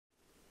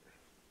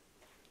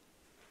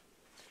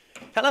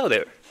Hello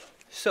there.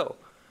 So,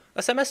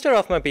 a semester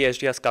of my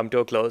PhD has come to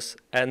a close,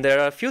 and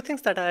there are a few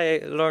things that I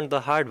learned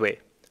the hard way,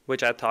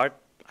 which I thought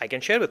I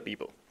can share with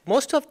people.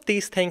 Most of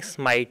these things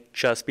might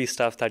just be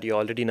stuff that you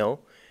already know,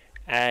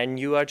 and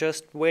you are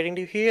just waiting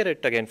to hear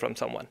it again from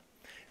someone.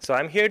 So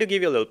I'm here to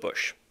give you a little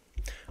push.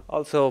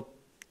 Also,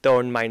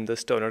 don't mind the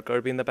stoner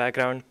Kirby in the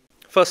background.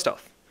 First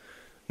off,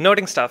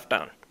 noting stuff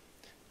down.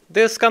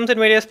 This comes in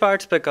various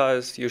parts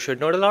because you should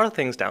note a lot of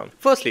things down.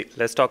 Firstly,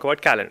 let's talk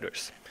about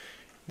calendars.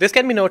 This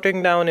can be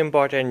noting down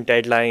important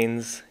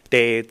deadlines,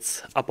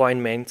 dates,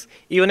 appointments,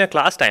 even your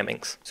class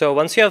timings. So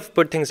once you have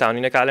put things down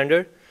in your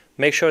calendar,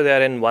 make sure they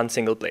are in one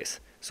single place.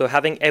 So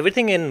having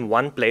everything in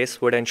one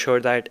place would ensure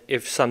that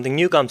if something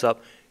new comes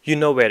up, you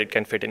know where it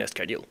can fit in your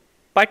schedule.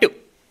 Part 2.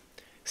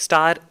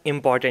 Star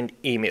important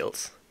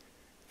emails.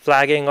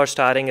 Flagging or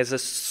starring is a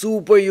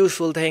super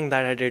useful thing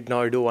that I did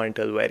not do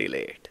until very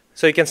late.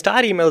 So you can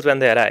star emails when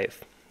they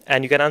arrive,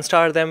 and you can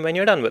unstar them when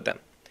you're done with them.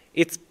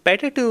 It's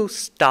better to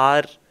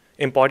star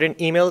important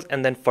emails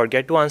and then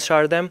forget to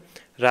unstar them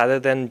rather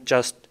than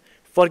just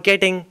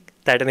forgetting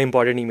that an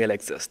important email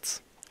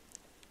exists.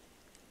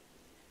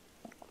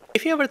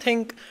 If you ever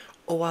think,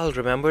 oh, I'll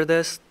remember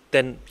this,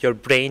 then your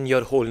brain,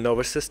 your whole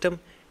nervous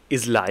system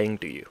is lying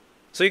to you.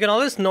 So you can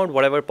always note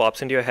whatever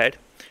pops into your head.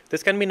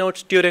 This can be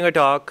notes during a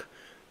talk,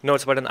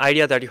 notes about an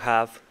idea that you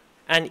have,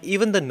 and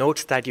even the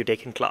notes that you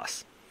take in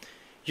class.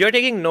 You're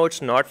taking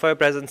notes not for your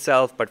present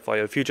self, but for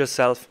your future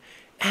self,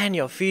 and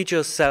your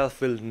future self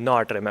will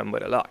not remember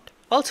a lot.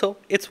 Also,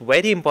 it's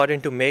very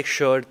important to make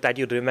sure that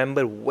you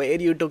remember where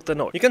you took the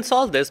note. You can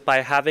solve this by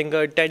having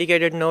a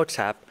dedicated notes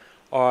app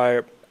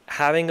or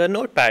having a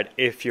notepad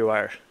if you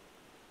are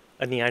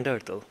a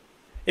Neanderthal.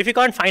 If you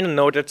can't find a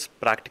note, it's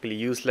practically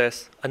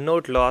useless. A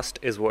note lost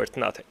is worth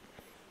nothing.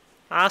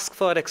 Ask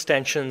for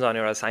extensions on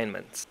your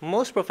assignments.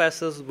 Most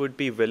professors would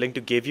be willing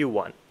to give you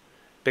one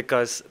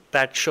because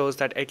that shows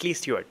that at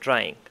least you are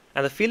trying.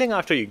 And the feeling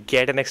after you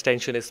get an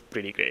extension is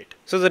pretty great.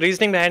 So the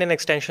reasoning behind an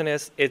extension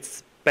is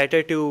it's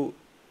better to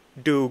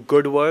do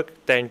good work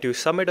than to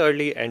submit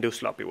early and do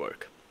sloppy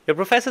work. Your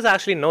professors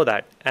actually know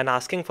that, and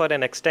asking for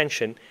an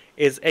extension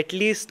is at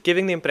least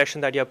giving the impression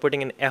that you're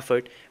putting in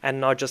effort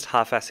and not just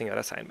half-assing your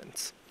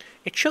assignments.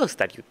 It shows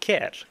that you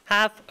care.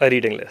 Have a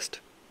reading list.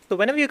 So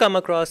whenever you come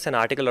across an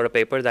article or a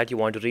paper that you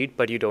want to read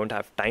but you don't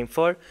have time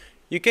for,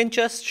 you can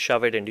just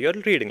shove it into your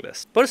reading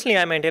list. Personally,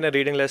 I maintain a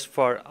reading list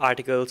for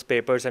articles,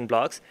 papers, and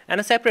blogs, and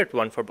a separate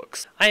one for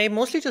books. I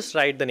mostly just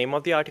write the name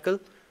of the article,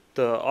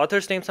 the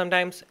author's name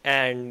sometimes,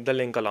 and the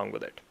link along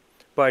with it.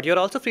 But you're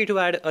also free to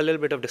add a little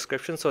bit of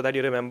description so that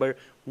you remember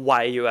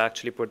why you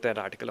actually put that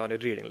article on your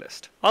reading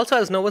list. Also,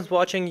 as no one's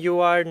watching, you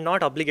are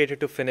not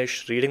obligated to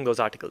finish reading those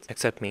articles.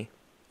 Except me.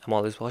 I'm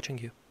always watching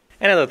you.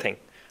 Another thing,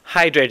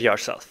 hydrate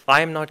yourself.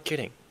 I am not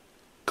kidding.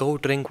 Go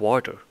drink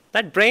water.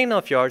 That brain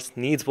of yours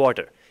needs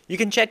water. You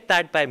can check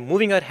that by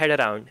moving your head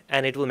around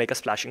and it will make a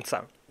splashing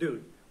sound.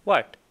 Dude.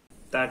 What?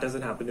 That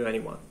doesn't happen to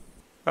anyone.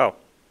 Oh.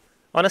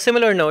 On a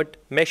similar note,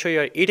 make sure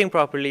you're eating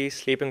properly,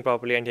 sleeping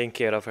properly, and taking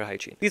care of your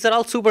hygiene. These are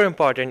all super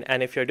important,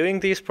 and if you're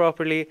doing these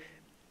properly,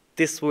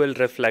 this will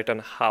reflect on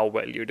how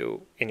well you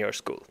do in your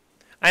school.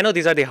 I know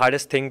these are the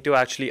hardest thing to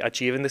actually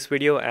achieve in this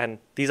video, and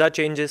these are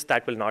changes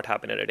that will not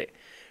happen in a day.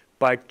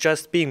 But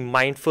just being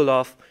mindful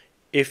of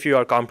if you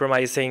are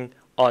compromising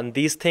on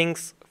these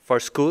things for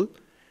school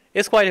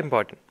is quite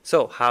important.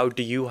 So how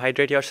do you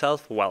hydrate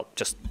yourself? Well,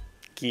 just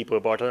keep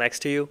a bottle next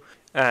to you.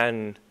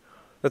 And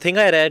the thing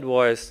I read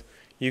was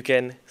you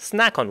can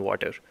snack on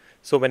water.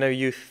 So whenever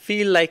you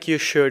feel like you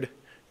should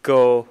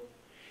go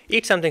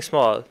eat something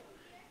small,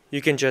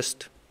 you can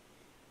just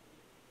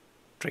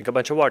drink a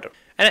bunch of water.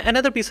 And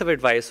another piece of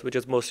advice, which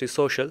is mostly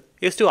social,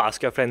 is to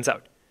ask your friends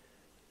out.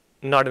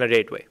 Not in a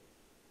date way.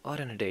 Or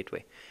in a date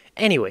way.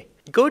 Anyway,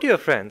 go to your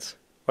friends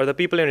or the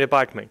people in your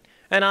department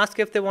and ask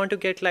if they want to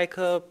take like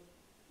a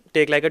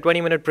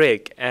 20-minute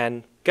break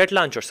and get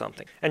lunch or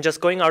something. And just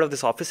going out of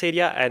this office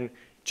area and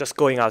just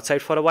going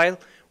outside for a while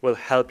will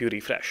help you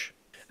refresh.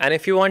 And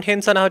if you want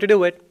hints on how to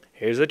do it,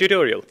 here's a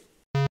tutorial.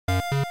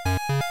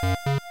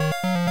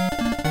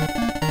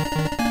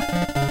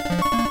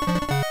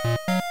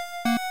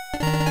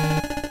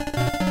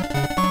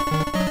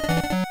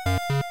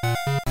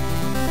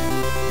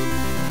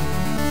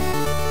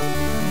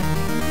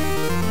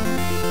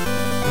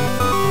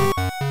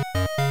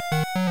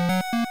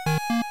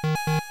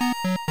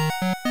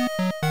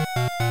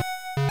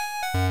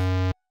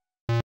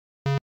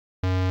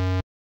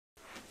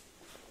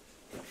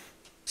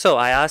 So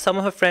I asked some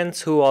of my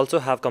friends who also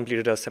have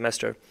completed a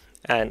semester,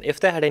 and if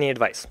they had any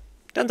advice.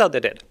 Turns out they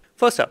did.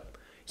 First up,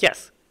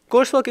 yes,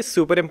 coursework is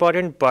super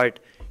important, but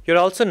you're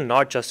also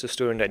not just a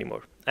student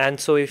anymore. And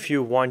so if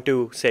you want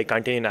to, say,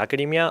 continue in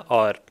academia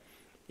or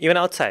even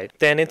outside,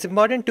 then it's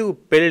important to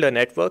build a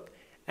network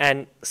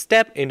and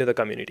step into the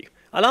community.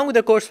 Along with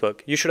the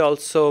coursework, you should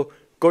also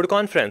go to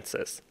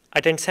conferences,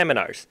 attend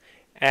seminars,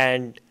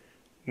 and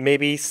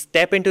maybe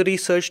step into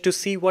research to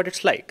see what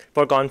it's like.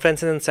 For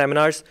conferences and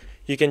seminars,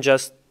 you can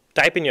just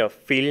type in your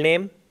field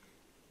name,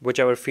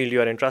 whichever field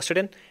you are interested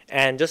in,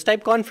 and just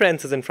type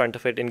conferences in front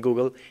of it in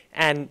Google,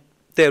 and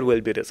there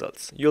will be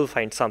results. You'll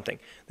find something.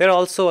 There are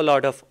also a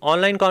lot of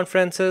online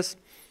conferences,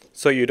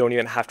 so you don't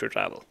even have to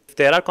travel. If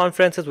there are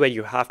conferences where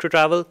you have to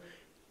travel,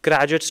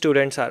 graduate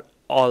students are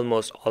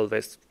almost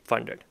always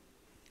funded.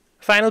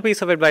 Final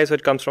piece of advice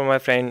which comes from my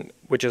friend,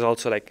 which is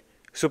also like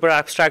super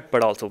abstract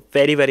but also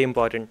very, very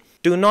important.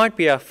 Do not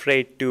be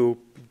afraid to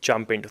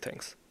jump into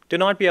things. Do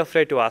not be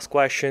afraid to ask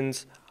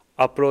questions,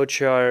 approach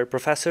your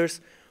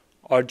professors,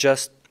 or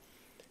just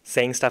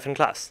saying stuff in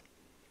class.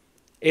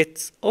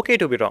 It's okay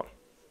to be wrong.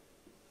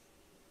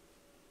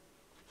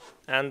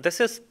 And this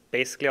is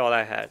basically all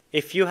I had.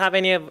 If you have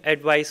any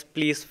advice,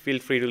 please feel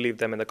free to leave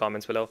them in the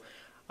comments below.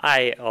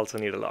 I also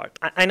need a lot.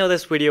 I know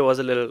this video was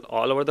a little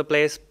all over the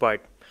place,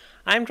 but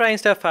I'm trying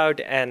stuff out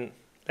and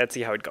let's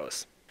see how it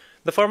goes.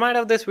 The format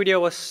of this video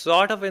was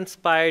sort of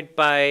inspired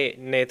by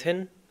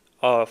Nathan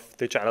of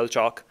the channel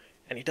Chalk,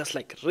 and he does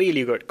like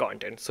really good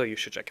content, so you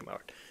should check him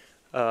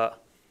out.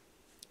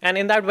 And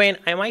in that vein,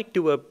 I might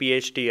do a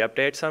PhD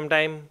update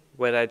sometime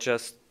where I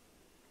just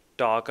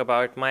talk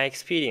about my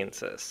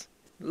experiences.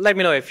 Let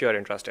me know if you're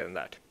interested in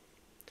that.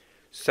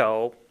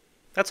 So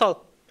that's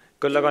all.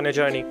 Good luck on your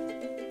journey.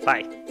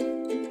 Bye.